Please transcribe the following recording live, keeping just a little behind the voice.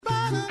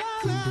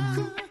You're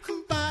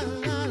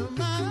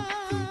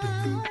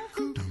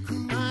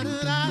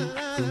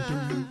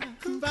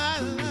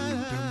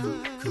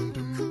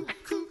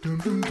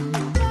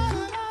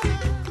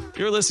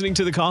listening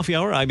to The Coffee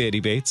Hour. I'm Andy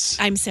Bates.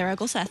 I'm Sarah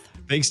Gulseth.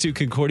 Thanks to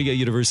Concordia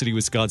University,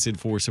 Wisconsin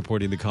for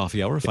supporting The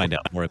Coffee Hour. Find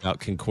out more about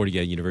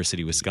Concordia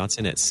University,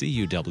 Wisconsin at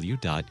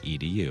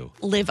cuw.edu.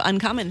 Live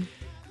uncommon.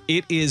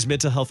 It is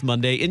Mental Health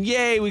Monday, and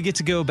yay, we get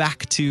to go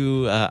back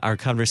to our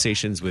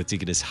conversations with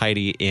Deaconess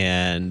Heidi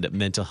and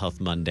Mental Health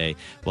Monday.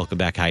 Welcome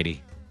back,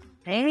 Heidi.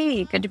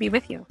 Hey, good to be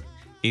with you.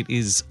 It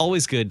is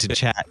always good to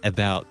chat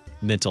about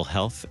mental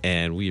health,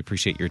 and we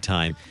appreciate your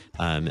time.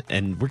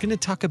 And we're going to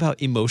talk about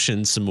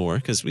emotions some more,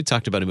 because we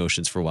talked about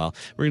emotions for a while.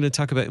 We're going to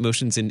talk about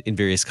emotions in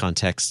various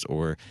contexts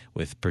or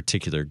with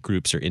particular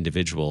groups or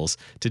individuals.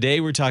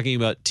 Today, we're talking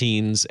about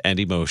teens and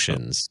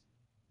emotions.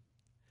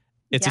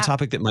 It's a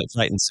topic that might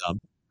frighten some.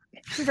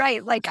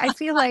 Right. I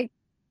feel like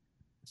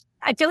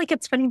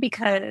it's funny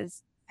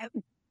because,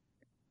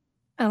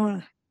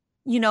 you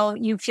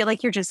feel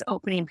like you're just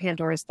opening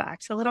Pandora's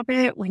box a little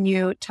bit when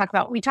you talk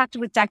about, we talked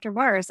with Dr.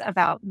 Mars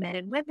about men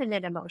and women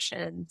and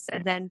emotions,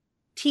 and then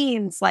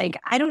teens,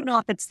 I don't know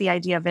if it's the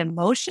idea of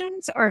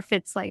emotions or if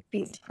it's like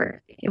these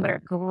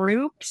particular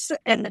groups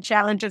and the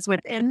challenges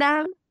within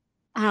them,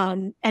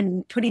 and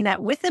putting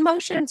that with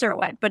emotions or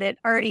what, but it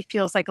already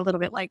feels like a little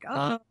bit like,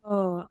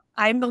 oh,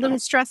 I'm a little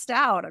stressed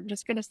out. I'm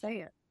just going to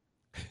say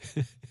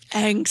it.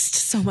 Angst,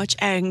 so much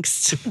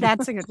angst.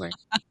 That's a good word.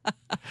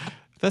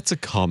 That's a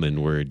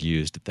common word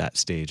used at that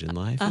stage in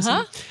life.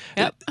 Uh-huh.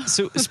 Yep.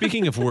 So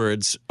speaking of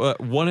words,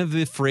 one of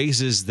the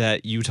phrases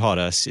that you taught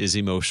us is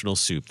emotional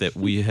soup that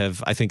we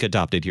have, I think,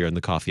 adopted here in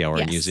the Coffee Hour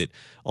and use it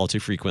all too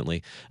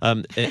frequently.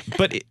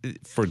 But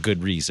for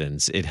good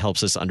reasons. It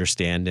helps us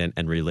understand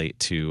and relate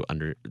to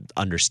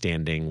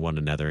understanding one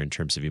another in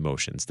terms of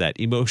emotions. That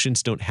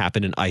emotions don't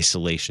happen in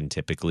isolation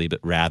typically, but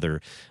rather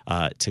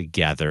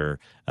together,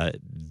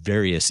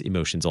 various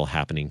emotions all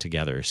happening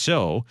together.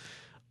 So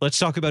let's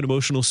talk about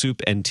emotional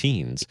soup and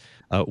teens.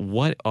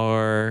 What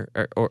are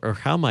or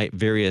how might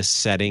various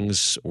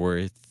settings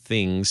or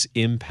things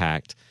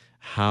impact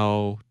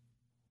how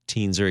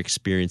teens are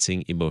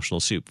experiencing emotional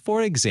soup?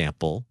 For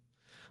example,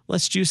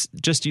 let's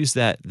just use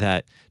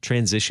that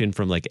transition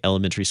from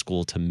elementary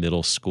school to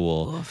middle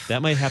school. Oof.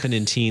 That might happen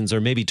in teens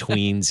or maybe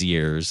tweens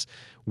years,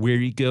 where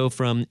you go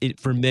from it.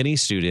 For many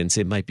students,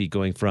 it might be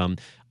going from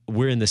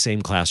we're in the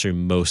same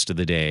classroom most of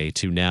the day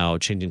to now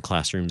changing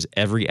classrooms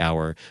every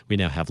hour. We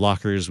now have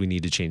lockers. We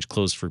need to change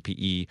clothes for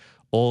PE,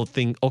 all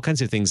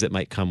kinds of things that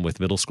might come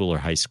with middle school or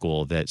high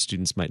school that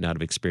students might not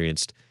have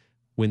experienced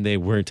when they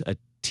weren't a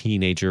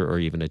teenager or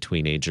even a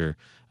tweenager.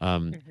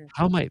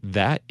 How might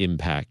that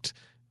impact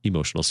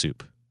emotional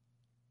soup?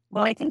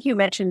 Well, I think you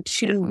mentioned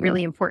two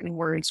really important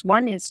words.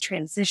 One is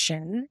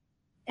transition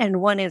and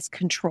one is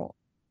control.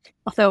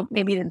 Although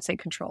maybe you didn't say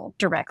control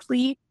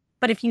directly,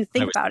 but if you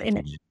think about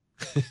it,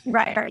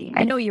 right.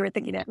 I know you were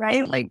thinking it,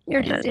 right?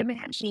 You're just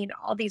imagining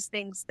all these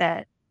things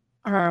that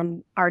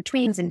our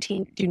tweens and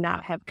teens do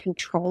not have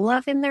control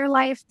of in their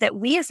life that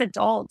we as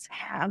adults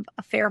have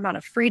a fair amount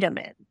of freedom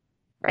in,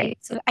 right?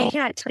 So I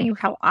can't tell you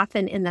how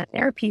often in the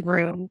therapy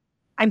room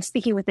I'm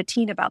speaking with a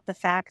teen about the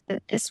fact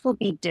that this will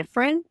be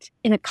different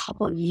in a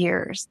couple of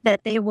years,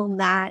 that they will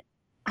not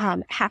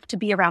have to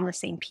be around the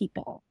same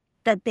people,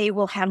 that they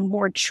will have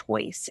more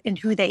choice in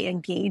who they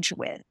engage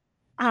with.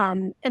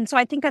 And so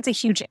I think that's a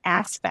huge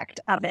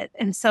aspect of it.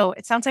 And so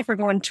it sounds like we're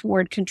going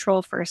toward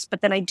control first, but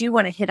then I do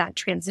want to hit on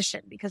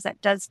transition because that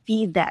does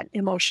feed that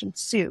emotion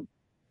soup.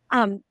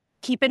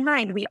 Keep in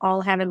mind, we all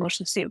have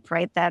emotion soup,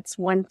 right? That's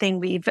one thing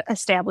we've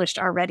established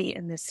already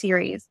in this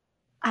series.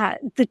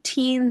 The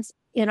teens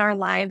in our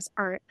lives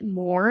are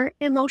more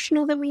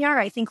emotional than we are.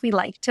 I think we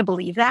like to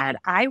believe that.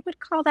 I would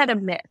call that a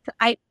myth.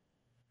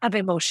 Of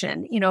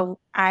emotion.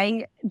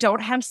 I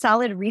don't have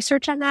solid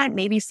research on that.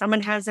 Maybe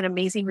someone has an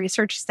amazing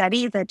research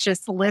study that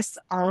just lists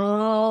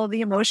all the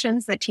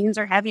emotions that teens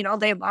are having all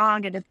day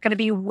long, and it's going to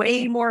be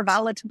way more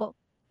volatile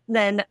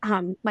than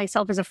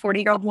myself as a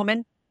 40-year-old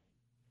woman.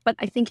 But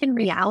I think in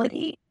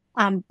reality,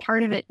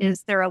 part of it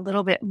is they're a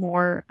little bit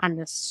more on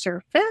the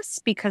surface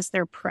because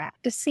they're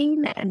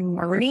practicing and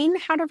learning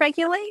how to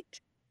regulate.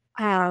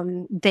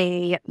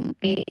 They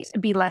may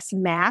be less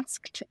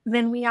masked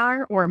than we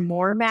are or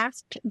more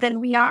masked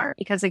than we are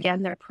because,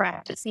 again, they're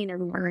practicing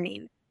and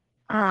learning.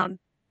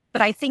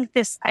 But I think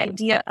this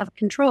idea of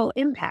control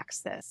impacts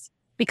this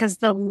because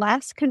the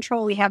less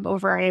control we have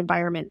over our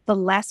environment, the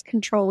less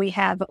control we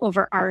have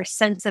over our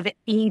sense of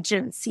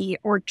agency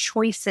or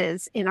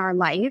choices in our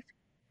life,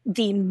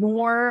 the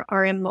more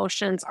our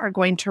emotions are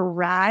going to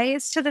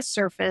rise to the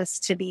surface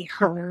to be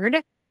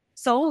heard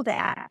so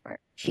that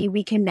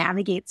we can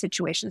navigate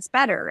situations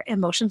better.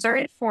 Emotions are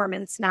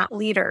informants, not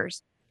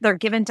leaders. They're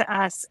given to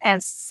us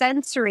as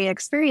sensory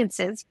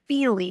experiences,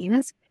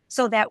 feelings,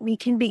 so that we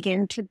can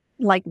begin to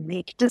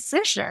make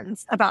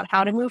decisions about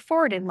how to move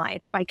forward in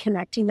life by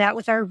connecting that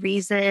with our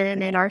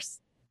reason and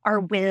our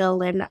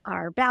will and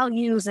our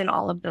values and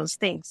all of those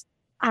things.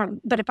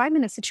 But if I'm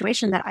in a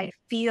situation that I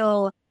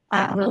feel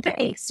a little bit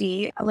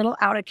angsty, a little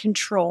out of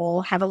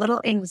control, have a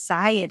little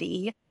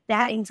anxiety,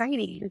 that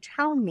anxiety can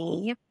tell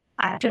me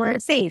I feel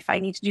unsafe. I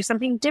need to do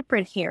something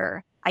different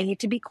here. I need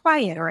to be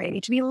quiet, or I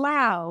need to be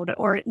loud,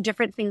 or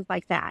different things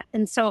like that.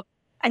 And so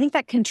I think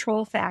that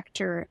control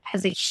factor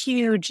has a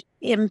huge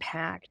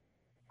impact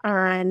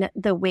on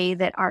the way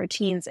that our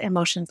teens'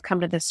 emotions come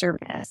to the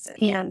surface.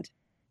 And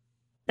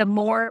the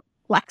more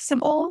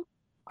flexible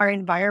our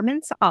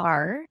environments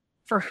are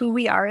for who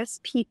we are as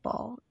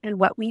people and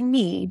what we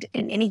need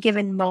in any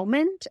given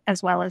moment,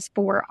 as well as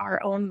for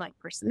our own like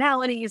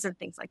personalities and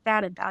things like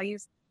that and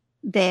values,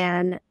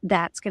 then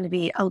that's going to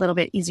be a little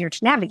bit easier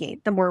to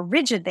navigate. The more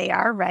rigid they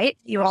are, right?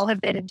 You all have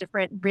been in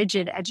different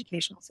rigid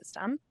educational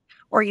systems,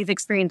 or you've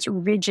experienced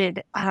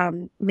rigid,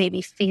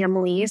 maybe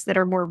families that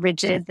are more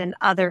rigid than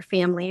other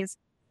families.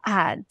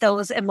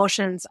 Those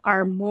emotions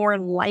are more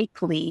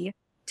likely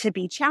to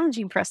be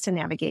challenging for us to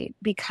navigate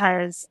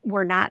because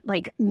we're not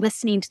like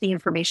listening to the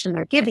information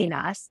they're giving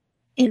us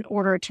in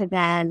order to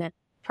then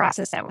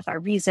process that with our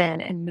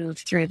reason and move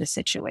through the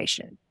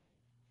situation.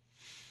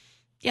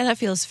 Yeah, that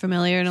feels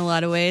familiar in a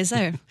lot of ways.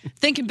 I'm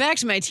thinking back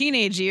to my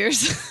teenage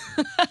years.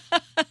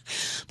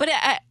 But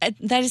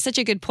that is such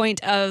a good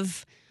point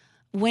of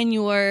when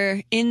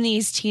you're in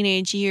these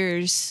teenage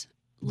years,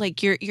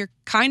 like you're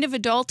kind of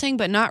adulting,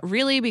 but not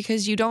really,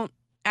 because you don't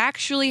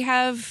actually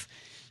have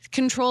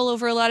control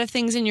over a lot of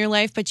things in your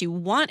life, but you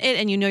want it,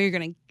 and you know you're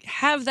going to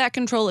have that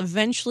control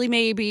eventually,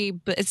 maybe.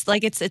 But it's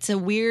like it's this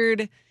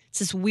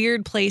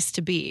weird place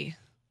to be.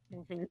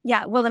 Mm-hmm.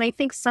 Yeah, well, and I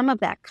think some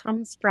of that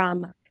comes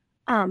from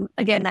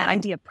again, that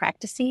idea of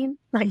practicing,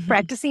 like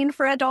practicing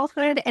for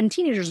adulthood, and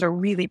teenagers are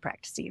really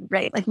practicing,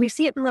 right? Like we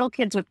see it in little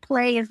kids with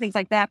play and things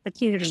like that, but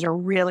teenagers are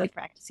really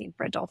practicing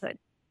for adulthood.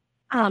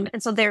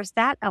 And so there's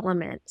that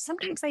element.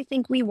 Sometimes I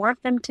think we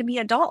want them to be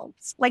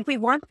adults. Like we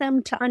want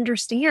them to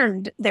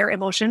understand their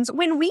emotions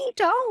when we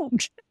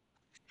don't.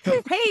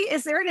 Hey,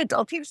 is there an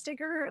adulting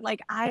sticker?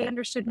 Like I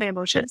understood my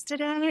emotions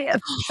today.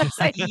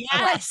 Like,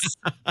 yes.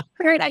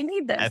 Great, I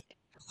need this.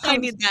 I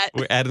need that.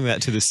 We're adding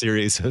that to the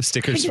series of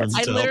stickers from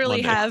I To Help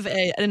literally Monday. have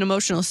an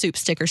emotional soup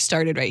sticker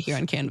started right here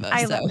on Canva.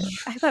 I love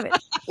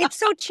it. It's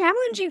so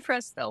challenging for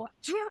us, though.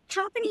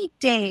 How many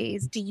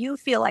days do you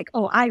feel like,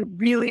 oh, I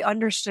really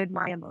understood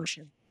my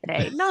emotions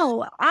today?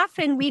 No,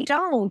 often we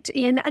don't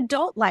in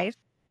adult life,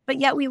 but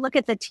yet we look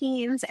at the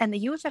teens and the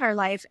youth in our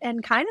life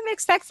and kind of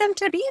expect them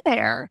to be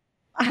there.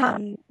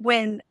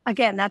 When,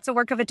 again, that's a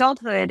work of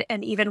adulthood,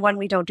 and even when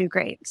we don't do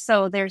great.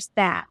 So there's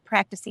that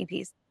practicing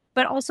piece.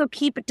 But also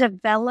keep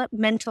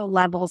developmental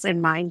levels in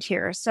mind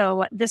here.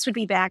 So this would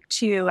be back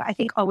to, I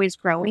think, Always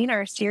Growing.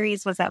 Our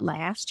series was that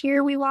last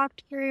year we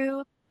walked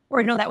through,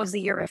 or no, that was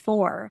the year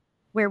before,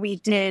 where we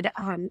did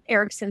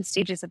Erikson's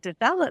stages of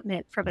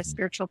development from a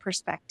spiritual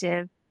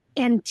perspective.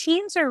 And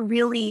teens are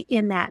really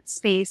in that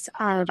space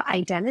of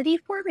identity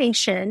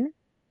formation,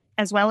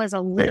 as well as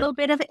a little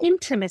bit of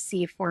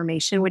intimacy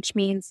formation, which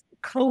means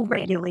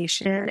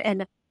co-regulation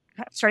and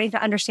starting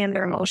to understand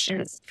their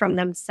emotions from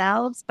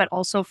themselves, but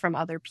also from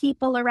other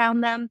people around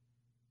them.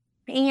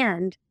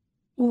 And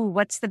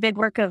what's the big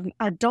work of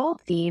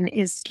adulting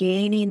is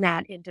gaining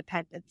that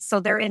independence.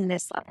 So they're in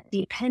this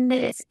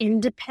dependence,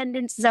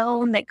 independence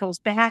zone that goes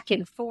back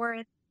and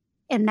forth.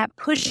 And that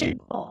push and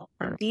pull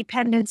of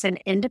dependence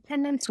and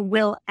independence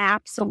will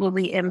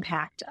absolutely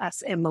impact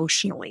us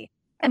emotionally,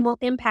 and will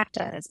impact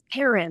us as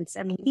parents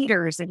and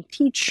leaders and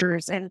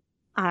teachers and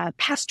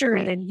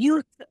pastors and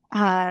youth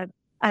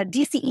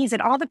DCEs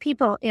and all the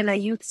people in a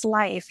youth's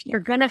life. You're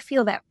going to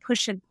feel that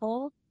push and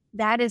pull.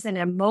 That is an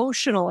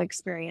emotional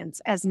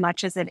experience as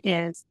much as it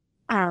is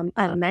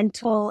a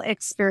mental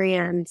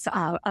experience,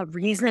 a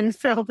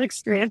reason-filled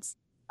experience.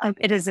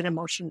 It is an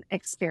emotion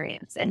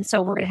experience. And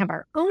so we're going to have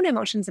our own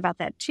emotions about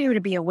that too, to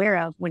be aware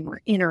of when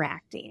we're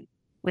interacting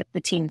with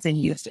the teens and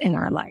youth in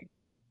our life.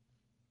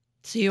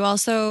 So you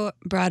also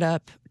brought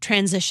up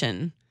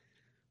transition.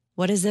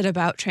 What is it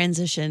about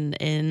transition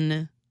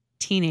in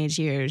teenage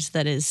years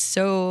that is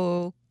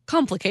so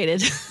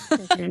complicated?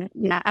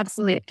 Yeah,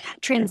 absolutely.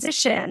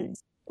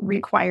 Transitions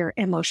require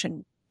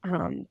emotion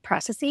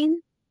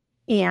processing.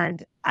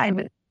 And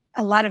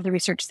a lot of the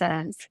research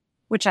says,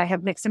 which I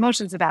have mixed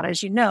emotions about,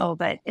 as you know,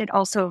 but it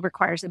also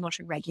requires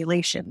emotion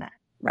regulation,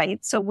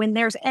 right? So when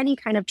there's any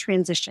kind of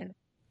transition,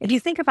 if you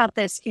think about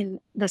this in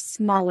the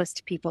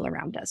smallest people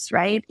around us,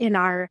 right? In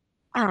our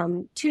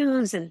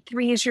 2s and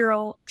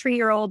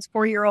 3-year-olds,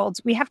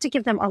 4-year-olds, we have to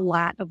give them a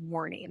lot of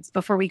warnings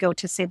before we go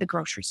to, say, the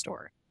grocery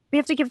store. We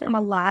have to give them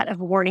a lot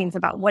of warnings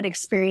about what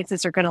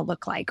experiences are going to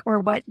look like, or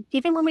what,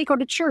 even when we go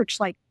to church,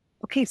 like,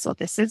 okay, so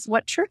this is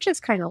what church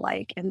is kind of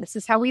like, and this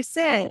is how we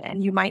sit,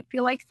 and you might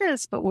feel like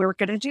this, but we're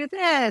going to do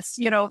this.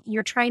 You know,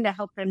 you're trying to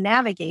help them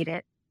navigate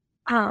it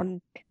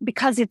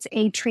because it's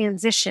a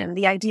transition.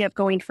 The idea of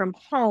going from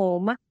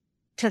home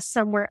to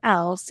somewhere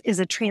else is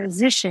a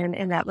transition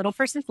in that little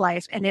person's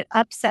life, and it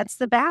upsets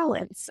the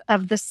balance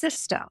of the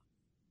system.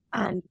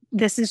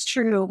 This is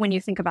true when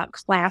you think about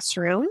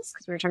classrooms,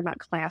 because we were talking about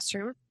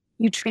classroom.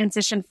 You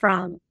transition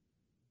from,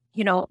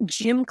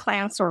 gym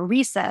class or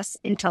recess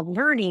into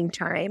learning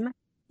time.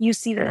 you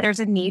see that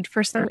there's a need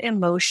for some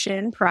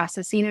emotion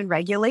processing and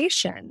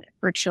regulation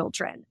for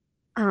children.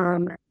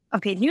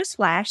 Okay,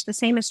 newsflash, the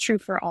same is true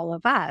for all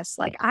of us.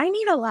 Like, I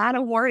need a lot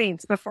of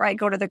warnings before I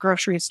go to the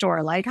grocery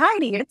store. Like,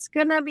 Heidi, it's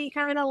going to be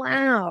kind of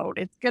loud.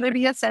 It's going to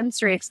be a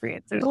sensory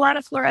experience. There's a lot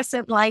of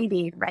fluorescent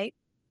lighting, right?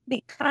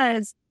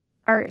 Because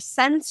our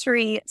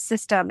sensory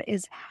system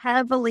is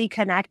heavily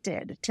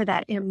connected to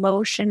that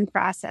emotion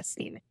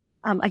processing.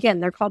 Again,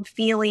 they're called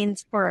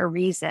feelings for a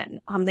reason.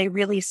 They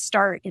really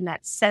start in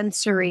that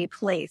sensory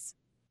place.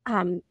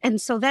 And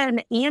so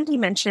then Andy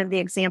mentioned the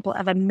example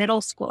of a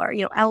middle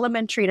schooler,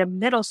 elementary to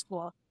middle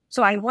school.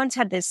 So I once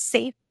had this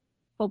safe,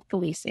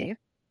 hopefully safe,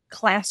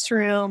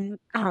 classroom,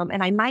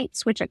 and I might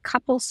switch a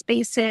couple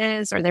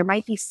spaces, or there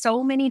might be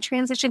so many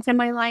transitions in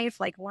my life,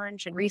 like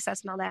lunch and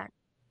recess and all that.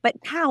 But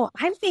now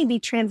I'm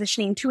maybe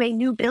transitioning to a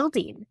new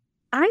building.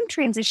 I'm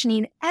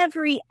transitioning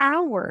every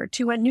hour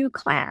to a new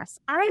class.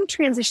 I'm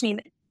transitioning.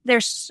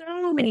 There's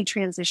so many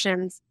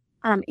transitions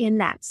in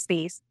that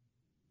space.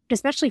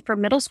 Especially for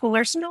middle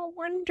schoolers, no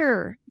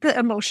wonder the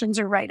emotions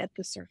are right at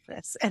the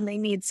surface and they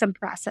need some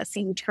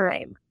processing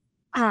time.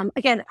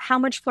 Again, how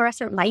much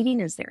fluorescent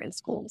lighting is there in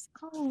schools?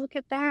 Oh, look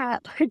at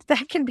that.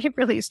 That can be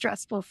really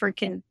stressful for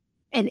kids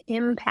and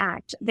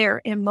impact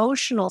their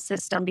emotional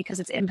system because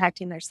it's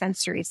impacting their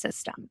sensory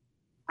system.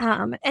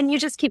 And you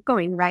just keep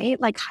going, right?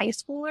 Like high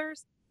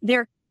schoolers,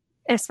 they're,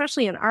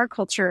 especially in our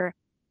culture,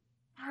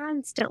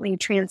 constantly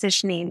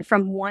transitioning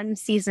from one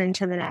season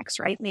to the next,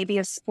 right? Maybe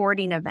a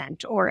sporting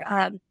event or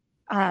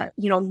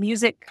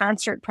music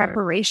concert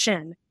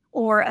preparation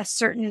or a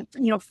certain,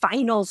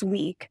 finals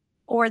week,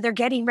 or they're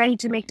getting ready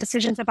to make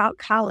decisions about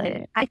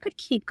college. I could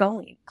keep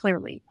going,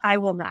 clearly. I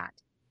will not.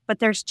 But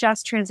there's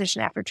just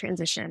transition after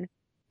transition.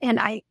 And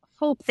I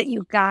hope that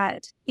you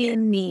got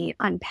in me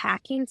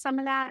unpacking some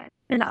of that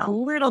and a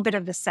little bit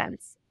of the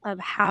sense of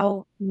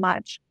how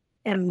much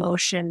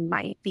emotion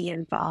might be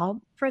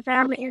involved for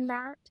them in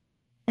that.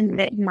 And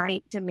that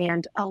might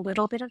demand a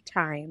little bit of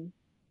time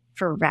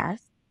for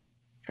rest,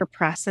 for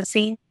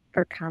processing,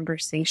 for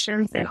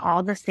conversations, and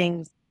all the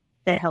things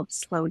that help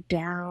slow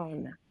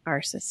down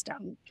our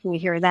system. Can you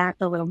hear that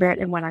a little bit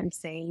in what I'm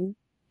saying?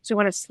 So we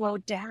want to slow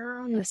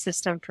down the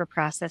system for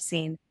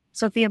processing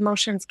so the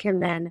emotions can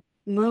then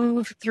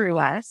move through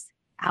us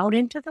out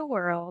into the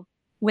world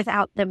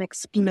without them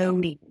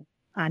exploding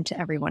onto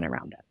everyone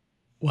around us.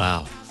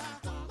 Wow.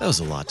 That was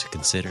a lot to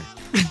consider.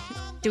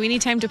 Do we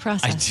need time to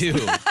process? I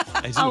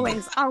do.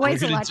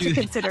 Always a lot to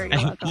consider.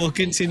 We'll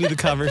continue the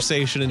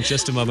conversation in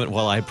just a moment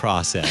while I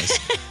process.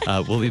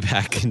 We'll be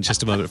back in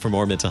just a moment for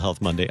more Mental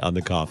Health Monday on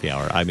the Coffee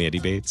Hour. I'm Andy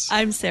Bates.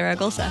 I'm Sarah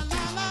Gulseth.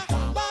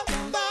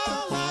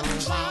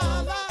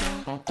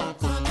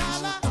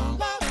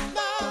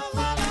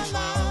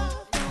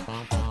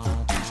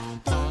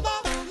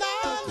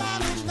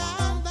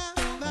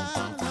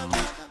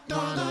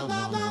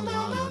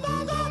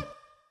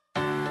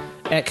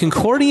 At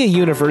Concordia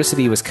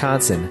University,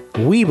 Wisconsin,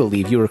 we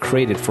believe you were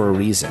created for a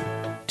reason,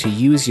 to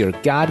use your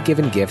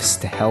God-given gifts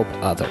to help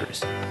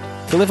others,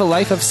 to live a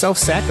life of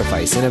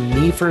self-sacrifice in a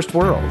me-first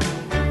world,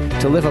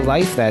 to live a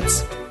life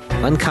that's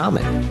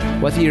uncommon.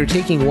 Whether you're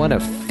taking one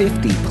of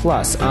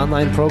 50-plus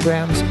online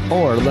programs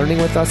or learning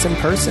with us in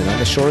person on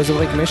the shores of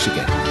Lake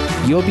Michigan,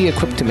 you'll be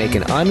equipped to make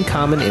an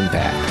uncommon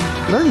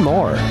impact. Learn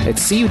more at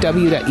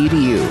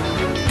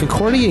cuw.edu.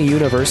 Concordia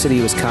University,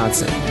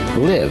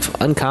 Wisconsin. Live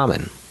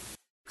uncommon.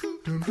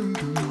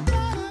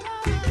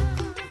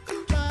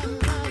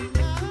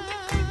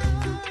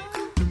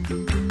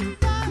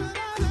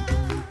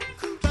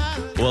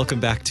 Welcome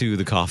back to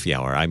the Coffee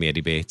Hour. I'm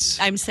Andy Bates.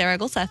 I'm Sarah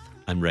Gulseth.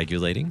 I'm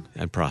regulating.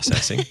 I'm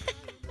processing.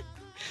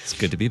 It's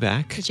good to be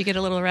back. Did you get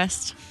a little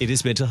rest? It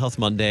is Mental Health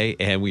Monday,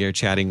 and we are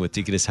chatting with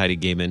Deaconess Heidi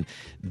Gaiman,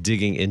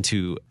 digging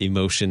into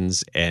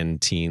emotions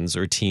and teens,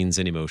 or teens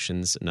and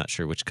emotions. I'm not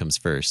sure which comes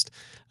first.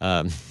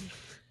 But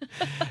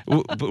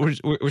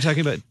we're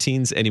talking about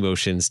teens and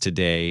emotions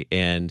today,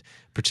 and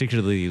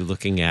particularly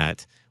looking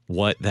at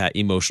what that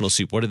emotional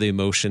soup, what are the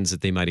emotions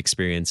that they might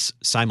experience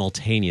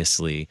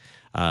simultaneously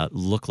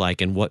look like,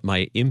 and what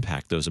might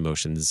impact those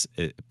emotions,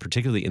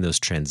 particularly in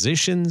those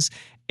transitions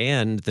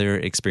and their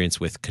experience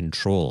with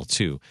control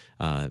too.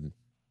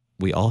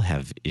 We all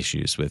have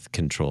issues with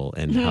control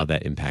and how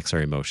that impacts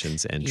our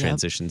emotions and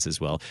transitions as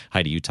well.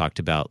 Heidi, you talked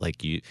about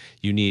like you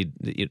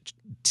need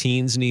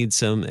teens need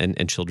some,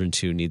 and children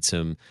too need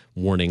some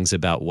warnings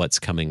about what's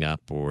coming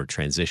up or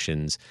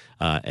transitions,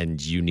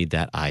 and you need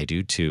that. I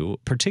do too.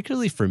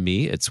 Particularly for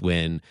me, it's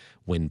when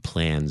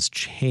plans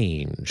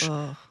change.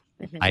 Oh.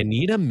 I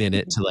need a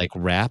minute to like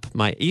wrap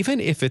my, even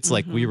if it's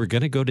like we were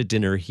going to go to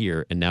dinner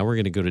here and now we're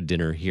going to go to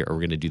dinner here, or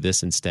we're going to do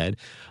this instead.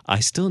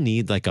 I still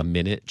need like a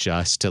minute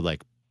just to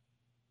like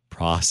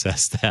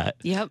process that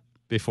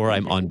before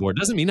I'm on board.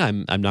 Doesn't mean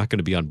I'm not going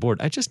to be on board.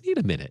 I just need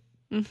a minute.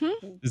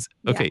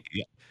 Okay.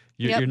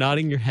 Yeah. You're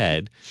nodding your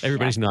head.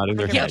 Everybody's nodding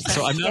their head.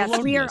 So I'm not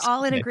alone. We are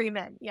all in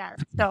agreement. Yeah.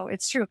 So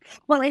it's true.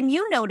 Well, and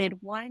you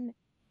noted one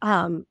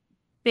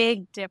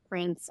big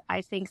difference,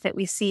 I think, that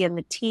we see in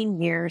the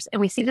teen years, and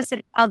we see this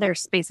in other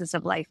spaces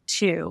of life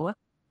too,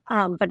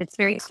 but it's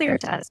very clear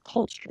to us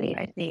culturally,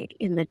 I think,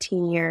 in the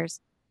teen years,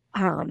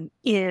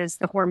 is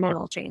the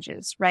hormonal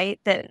changes, right?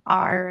 That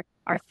our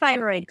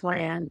thyroid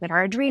gland, that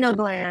our adrenal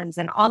glands,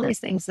 and all these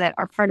things that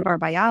are part of our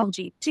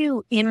biology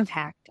do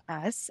impact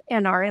us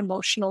and our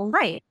emotional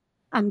life.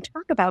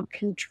 Talk about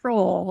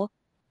control.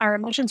 Our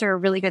emotions are a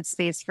really good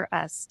space for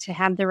us to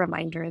have the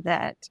reminder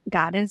that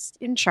God is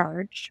in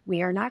charge.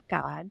 We are not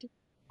God.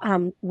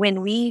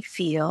 When we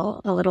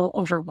feel a little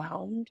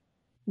overwhelmed,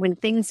 when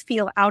things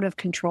feel out of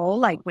control,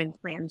 like when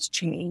plans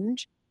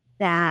change,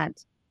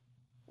 that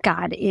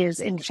God is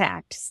in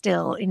fact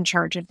still in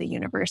charge of the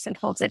universe and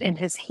holds it in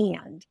his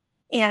hand.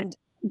 And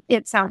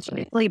it sounds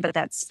silly, but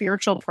that's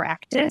spiritual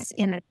practice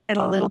in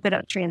a little bit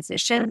of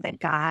transition, that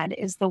God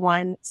is the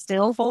one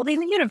still holding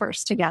the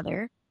universe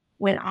together.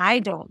 When I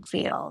don't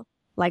feel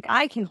like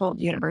I can hold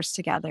the universe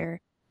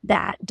together,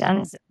 that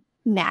does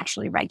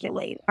naturally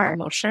regulate our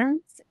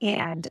emotions.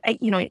 And,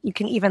 you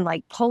can even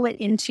like pull it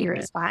into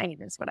your spine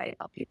is what I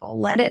tell people.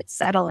 Let it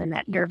settle in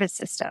that nervous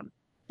system,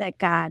 that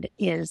God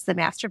is the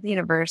master of the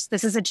universe.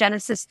 This is a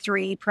Genesis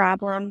 3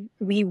 problem.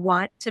 We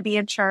want to be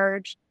in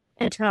charge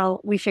until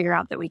we figure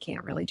out that we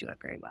can't really do it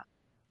very well.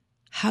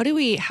 How do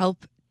we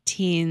help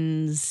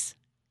teens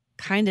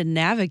kind of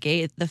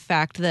navigate the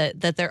fact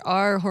that there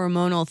are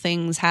hormonal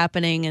things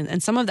happening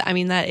and some of that, I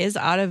mean, that is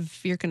out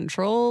of your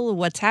control,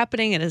 what's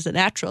happening. It is a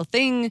natural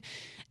thing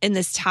in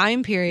this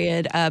time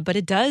period. But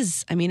it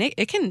does, I mean,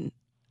 it can,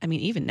 I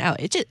mean, even now,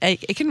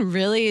 it can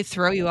really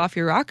throw you off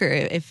your rocker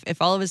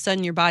if all of a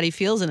sudden your body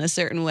feels in a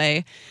certain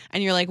way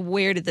and you're like,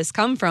 where did this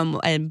come from?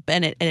 And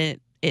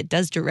it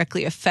does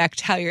directly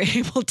affect how you're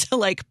able to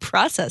like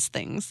process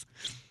things.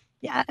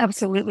 Yeah,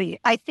 absolutely.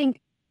 I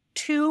think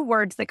 2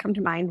 words that come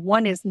to mind.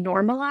 One is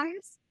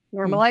normalize.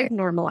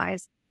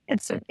 Normalize. And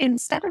so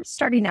instead of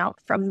starting out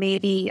from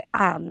maybe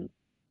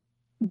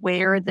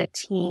where the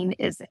teen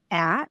is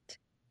at,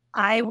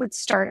 I would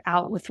start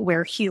out with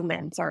where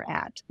humans are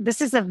at.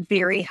 This is a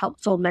very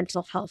helpful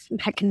mental health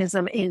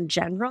mechanism in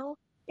general.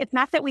 It's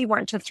not that we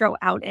want to throw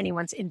out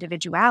anyone's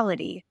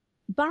individuality,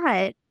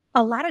 but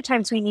a lot of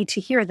times we need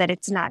to hear that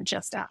it's not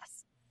just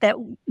us, that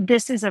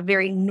this is a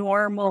very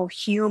normal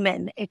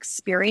human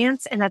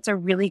experience. And that's a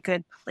really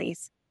good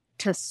place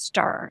to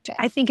start.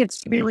 I think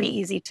it's really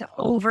easy to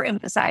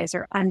overemphasize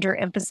or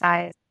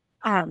underemphasize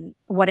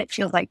what it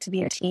feels like to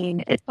be a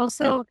teen. It's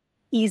also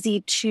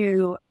easy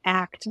to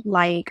act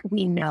like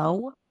we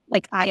know,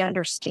 like I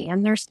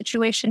understand their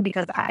situation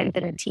because I've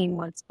been a teen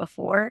once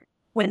before,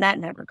 when that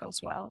never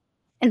goes well.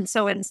 And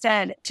so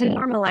instead to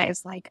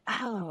normalize like,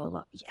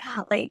 oh,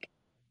 yeah, like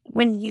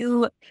when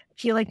you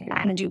feel like you're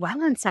not going to do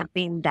well on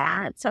something,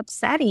 that's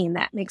upsetting.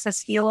 That makes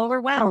us feel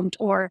overwhelmed.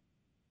 Or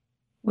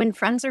when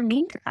friends are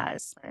mean to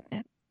us,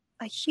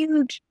 a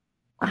huge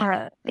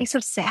place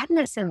of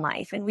sadness in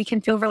life, and we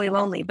can feel really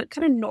lonely, but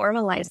kind of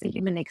normalize the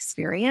human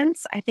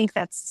experience. I think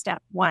that's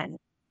step 1.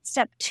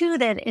 Step 2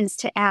 then is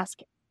to ask,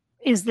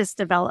 is this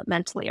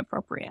developmentally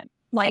appropriate?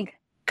 Like,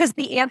 because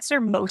the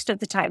answer most of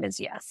the time is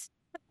yes.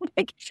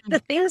 Like the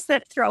things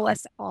that throw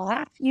us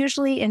off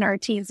usually in our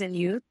teens and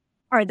youth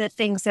are the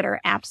things that are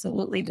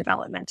absolutely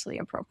developmentally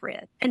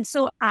appropriate. And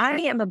so I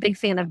am a big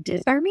fan of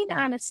disarming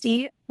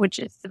honesty, which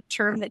is the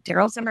term that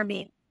Daryl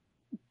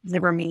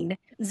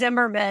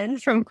Zimmerman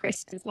from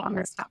Christian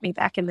Wellness taught me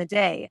back in the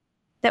day,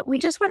 that we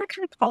just want to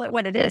kind of call it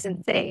what it is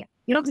and say,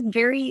 it's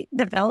very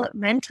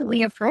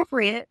developmentally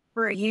appropriate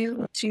for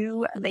you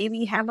to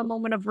maybe have a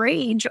moment of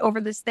rage over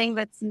this thing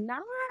that's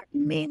not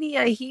maybe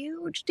a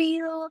huge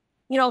deal,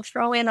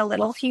 throw in a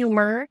little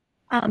humor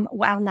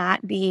while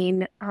not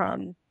being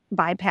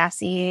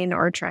bypassing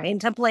or trying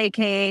to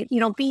placate,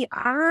 be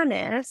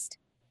honest,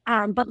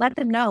 but let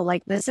them know,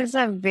 like, this is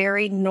a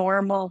very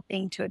normal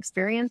thing to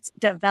experience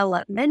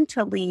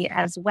developmentally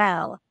as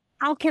well.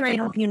 How can I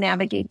help you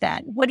navigate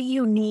that? What do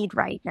you need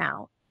right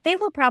now? They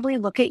will probably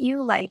look at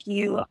you like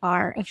you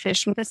are a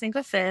fish with a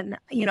single fin,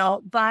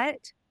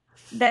 but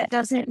that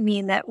doesn't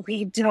mean that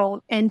we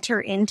don't enter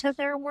into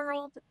their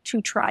world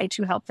to try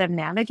to help them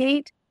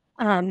navigate.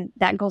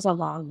 That goes a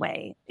long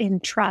way in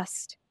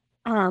trust.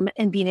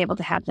 And being able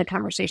to have the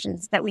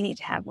conversations that we need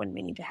to have when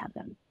we need to have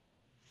them.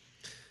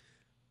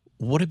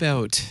 What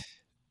about,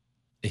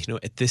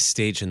 at this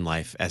stage in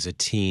life as a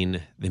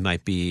teen, they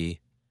might be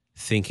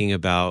thinking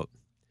about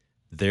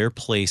their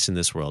place in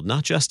this world,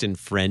 not just in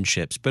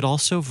friendships, but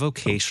also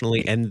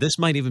vocationally. And this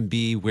might even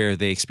be where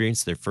they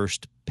experience their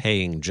first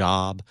paying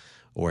job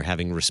or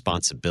having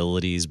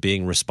responsibilities,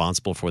 being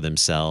responsible for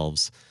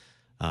themselves.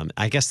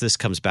 I guess this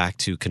comes back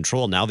to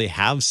control. Now they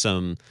have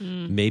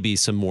maybe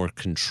some more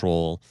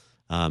control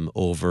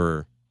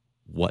over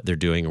what they're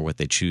doing or what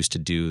they choose to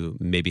do,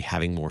 maybe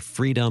having more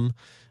freedom.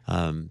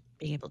 Being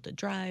able to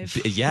drive.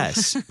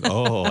 Yes.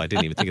 Oh, I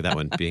didn't even think of that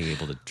one, being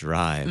able to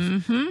drive.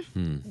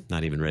 Mm-hmm.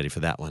 Not even ready for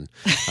that one.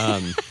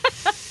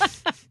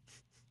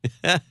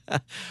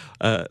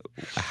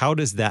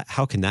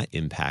 How can that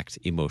impact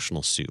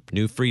emotional soup?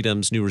 New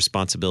freedoms, new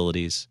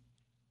responsibilities?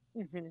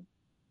 Mm-hmm.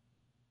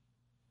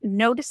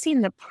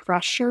 Noticing the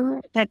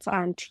pressure that's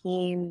on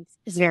teens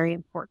is very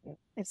important.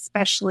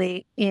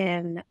 especially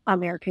in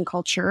American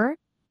culture.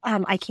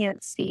 I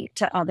can't speak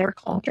to other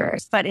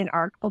cultures, but in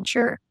our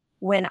culture,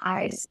 when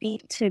I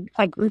speak to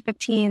a group of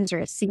teens or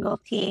a single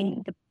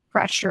teen, the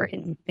pressure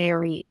is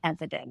very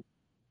evident.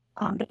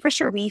 The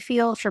pressure we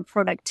feel for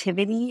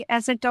productivity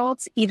as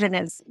adults, even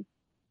as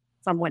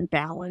somewhat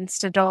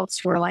balanced adults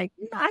who are like,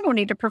 I don't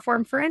need to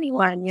perform for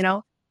anyone,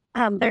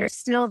 there's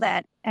still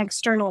that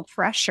external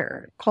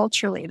pressure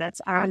culturally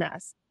that's on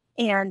us.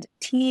 And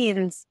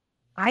teens,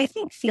 I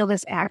think, feel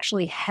this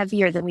actually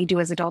heavier than we do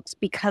as adults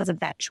because of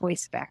that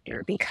choice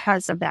factor,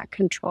 because of that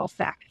control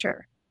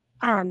factor.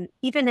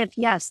 Even if,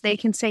 yes, they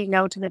can say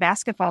no to the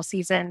basketball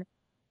season,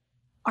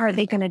 are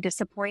they going to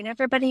disappoint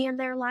everybody in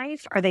their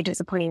life? Are they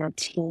disappointing a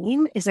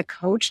team? Is a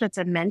coach that's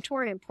a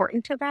mentor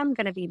important to them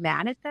going to be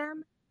mad at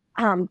them?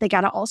 They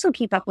got to also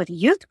keep up with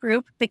youth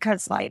group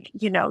because,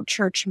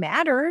 church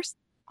matters.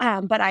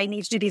 But I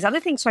need to do these other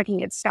things so I can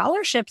get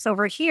scholarships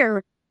over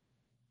here.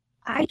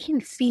 I can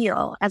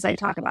feel, as I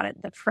talk about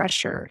it, the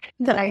pressure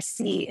that I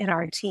see in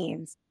our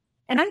teens.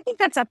 And I think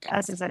that's up to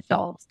us as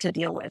adults to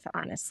deal with,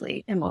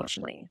 honestly,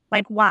 emotionally.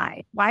 Like,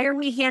 why? Why are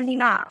we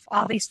handing off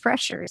all these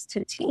pressures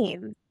to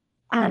teens?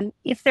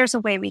 If there's a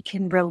way we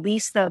can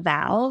release the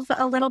valve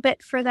a little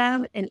bit for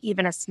them, in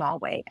even a small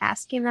way,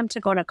 asking them to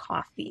go to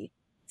coffee,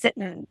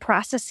 sitting and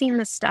processing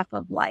the stuff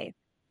of life,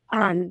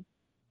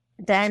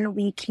 then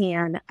we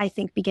can, I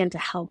think, begin to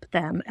help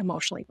them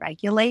emotionally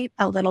regulate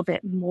a little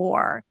bit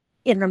more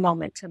in the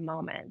moment to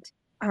moment.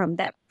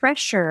 That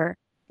pressure,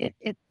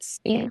 it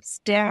stamps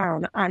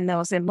down on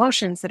those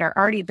emotions that are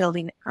already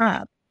building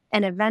up,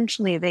 and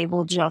eventually they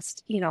will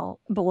just,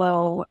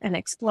 blow and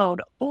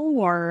explode.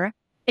 Or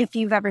if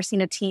you've ever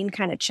seen a teen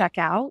kind of check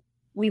out,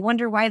 we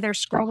wonder why they're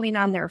scrolling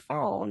on their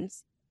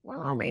phones.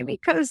 Well, maybe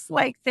because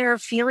they're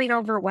feeling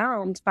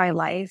overwhelmed by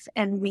life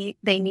and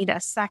they need a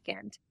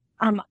second.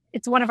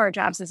 It's one of our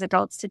jobs as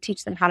adults to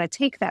teach them how to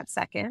take that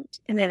second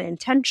in an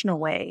intentional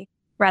way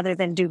rather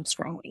than doom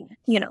scrolling,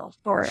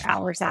 for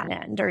hours on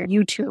end, or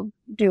YouTube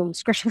doom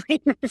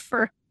scrolling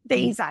for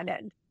days on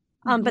end.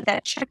 But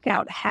that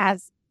checkout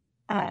has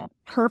a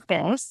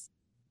purpose,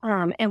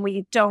 and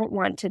we don't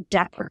want to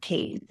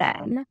deprecate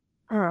them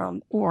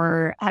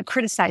or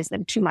criticize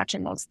them too much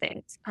in those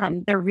things.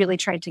 They're really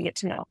trying to get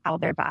to know how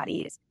their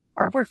bodies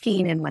are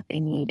working and what they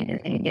need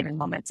in given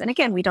moments. And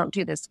again, we don't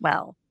do this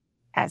well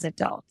as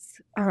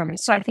adults.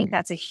 So I think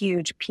that's a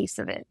huge piece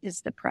of it,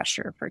 is the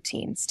pressure for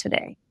teens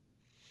today.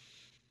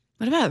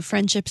 What about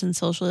friendships and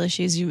social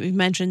issues? You've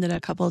mentioned it a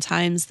couple of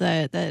times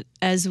that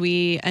as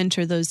we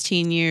enter those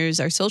teen years,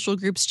 our social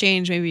groups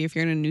change. Maybe if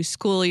you're in a new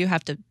school, you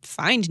have to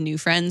find new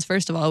friends,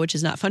 first of all, which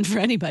is not fun for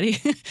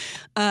anybody.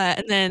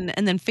 and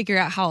then figure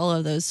out how all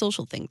of those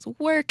social things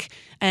work,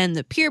 and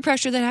the peer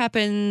pressure that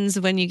happens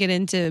when you get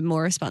into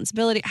more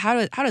responsibility.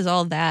 How does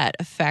all that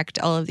affect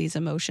all of these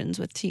emotions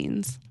with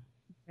teens?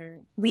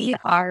 We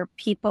are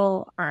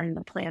people on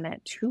the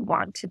planet who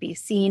want to be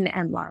seen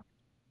and loved.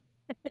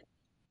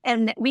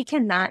 And we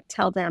cannot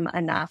tell them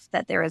enough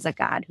that there is a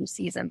God who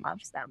sees and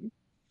loves them.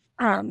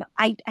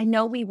 I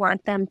know we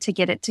want them to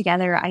get it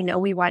together. I know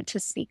we want to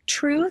speak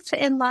truth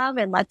in love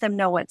and let them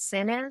know what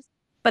sin is.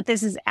 But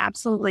this is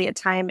absolutely a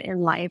time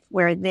in life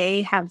where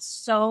they have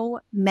so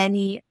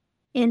many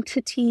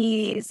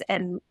entities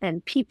and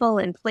people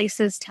and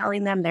places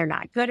telling them they're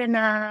not good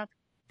enough,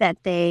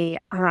 that they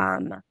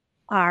are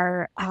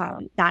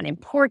not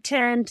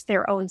important,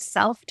 their own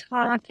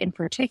self-talk in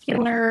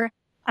particular.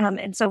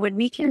 And so when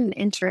we can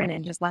enter in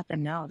and just let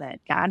them know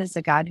that God is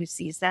a God who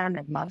sees them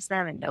and loves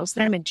them and knows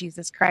them in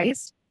Jesus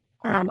Christ,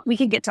 we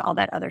can get to all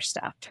that other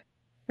stuff,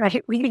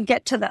 right? We can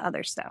get to the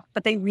other stuff,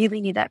 but they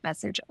really need that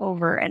message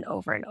over and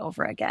over and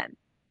over again.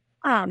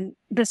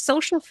 The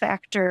social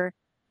factor,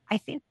 I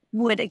think,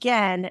 would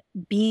again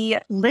be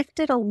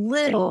lifted a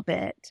little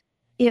bit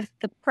if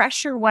the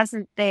pressure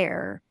wasn't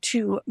there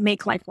to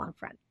make lifelong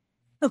friends.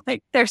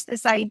 There's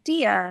this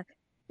idea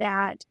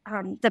that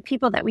the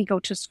people that we go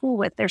to school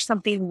with, there's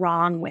something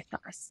wrong with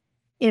us.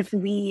 If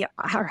we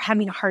are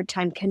having a hard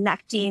time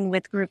connecting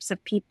with groups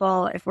of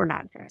people, if we're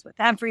not friends with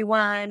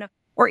everyone,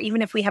 or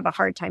even if we have a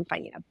hard time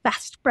finding a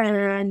best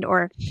friend,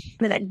 or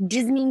that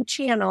Disney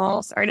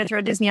Channel, sorry to throw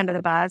Disney under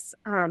the bus,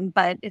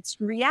 but its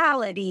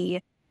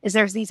reality is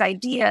there's these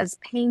ideas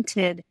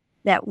painted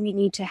that we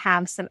need to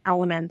have some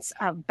elements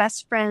of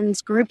best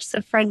friends, groups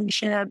of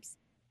friendships,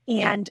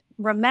 and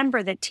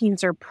remember that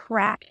teens are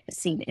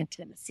practicing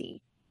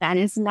intimacy. That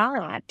is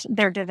not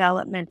their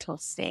developmental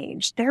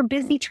stage. They're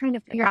busy trying to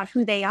figure out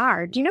who they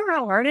are. Do you know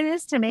how hard it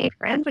is to make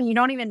friends when you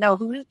don't even know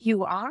who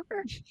you are?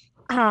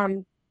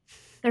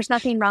 There's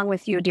nothing wrong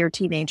with you, dear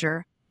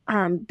teenager.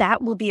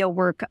 That will be a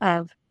work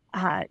of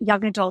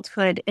young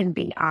adulthood and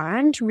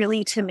beyond,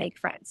 really, to make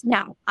friends.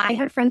 Now, I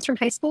have friends from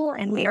high school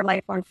and we are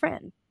lifelong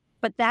friends,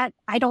 but that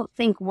I don't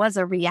think was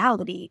a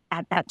reality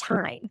at that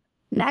time.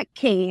 That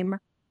came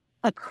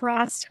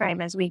across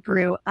time as we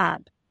grew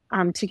up.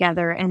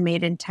 Together and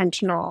made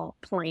intentional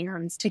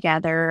plans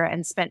together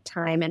and spent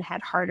time and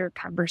had harder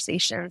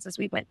conversations as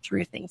we went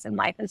through things in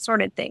life and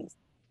sorted things.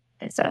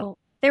 And so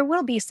there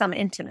will be some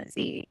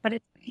intimacy,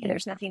 but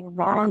there's nothing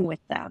wrong with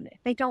them if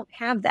they don't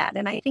have that.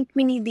 And I think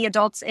we need the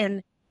adults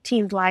in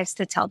teens' lives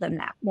to tell them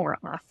that more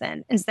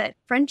often, is that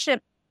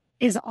friendship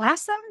is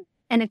awesome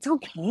and it's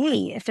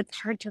okay if it's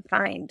hard to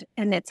find.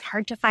 And it's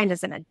hard to find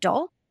as an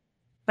adult,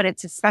 but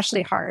it's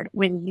especially hard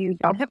when you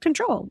don't have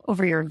control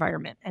over your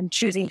environment and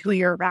choosing who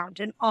you're around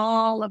and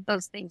all of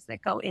those things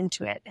that go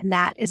into it. And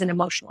that is an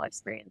emotional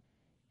experience,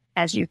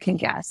 as you can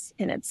guess,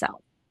 in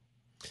itself.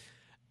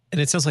 And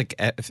it sounds like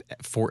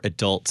for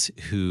adults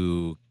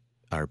who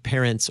are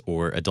parents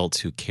or adults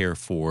who care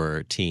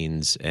for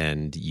teens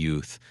and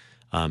youth,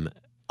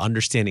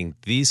 understanding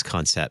these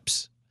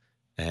concepts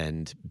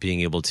and being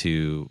able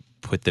to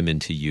put them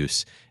into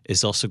use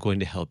is also going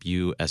to help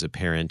you as a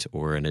parent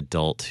or an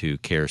adult who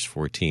cares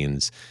for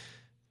teens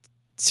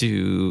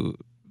to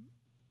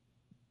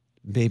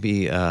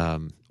maybe,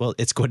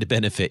 it's going to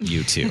benefit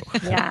you too.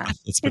 Yeah.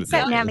 It's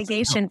that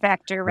navigation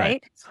factor,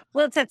 right?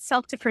 Well, it's that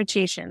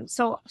self-differentiation.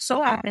 So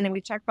often, and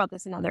we've talked about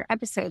this in other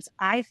episodes,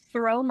 I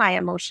throw my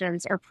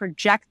emotions or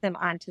project them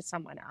onto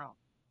someone else.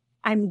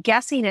 I'm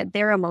guessing at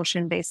their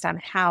emotion based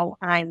on how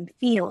I'm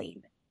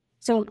feeling.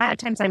 So a lot of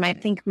times I might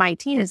think my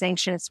teen is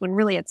anxious when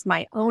really it's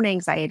my own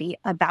anxiety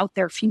about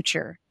their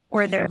future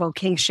or their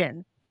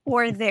vocation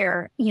or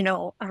their,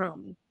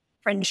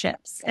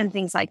 friendships and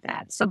things like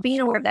that. So being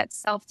aware of that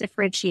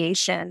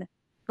self-differentiation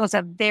goes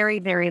a very,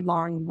 very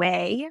long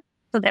way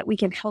so that we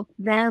can help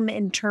them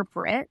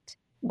interpret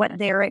what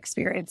they're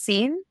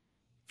experiencing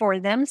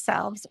for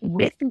themselves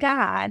with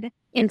God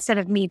instead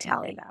of me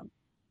telling them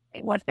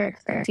what they're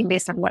experiencing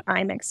based on what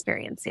I'm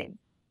experiencing.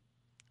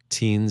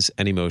 Teens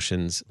and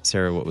emotions.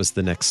 Sarah, what was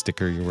the next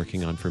sticker you're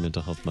working on for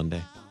Mental Health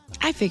Monday?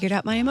 I figured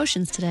out my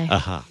emotions today.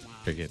 Aha.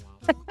 Very good.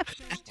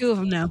 2 of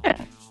them now.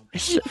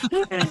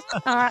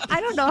 I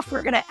don't know if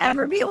we're going to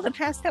ever be able to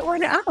pass that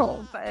one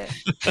out, but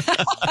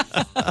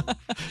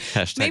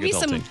maybe adulting.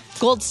 some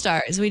gold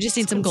stars. We just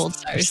need some gold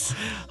stars.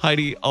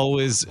 Heidi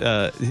always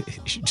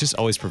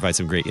provides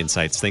some great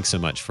insights. Thanks so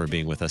much for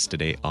being with us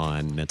today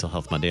on Mental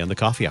Health Monday on the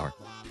Coffee Hour.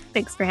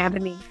 Thanks for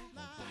having me.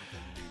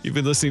 You've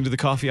been listening to the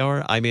Coffee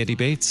Hour. I'm Andy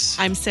Bates.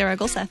 I'm Sarah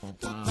Gulseth.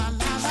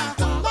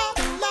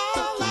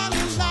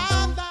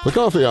 The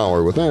Coffee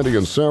Hour with Andy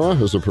and Sarah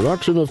is a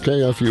production of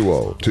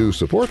KFUO. To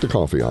support the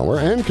Coffee Hour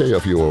and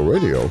KFUO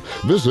Radio,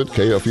 visit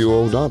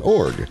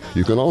KFUO.org.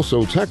 You can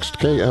also text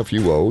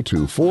KFUO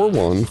to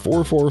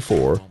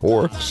 41444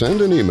 or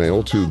send an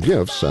email to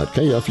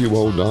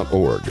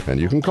gifts@KFUO.org. And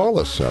you can call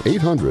us at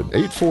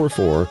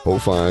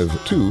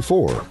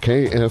 800-844-0524.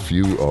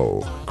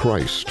 KFUO.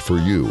 Christ for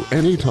you,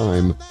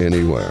 anytime,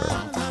 anywhere.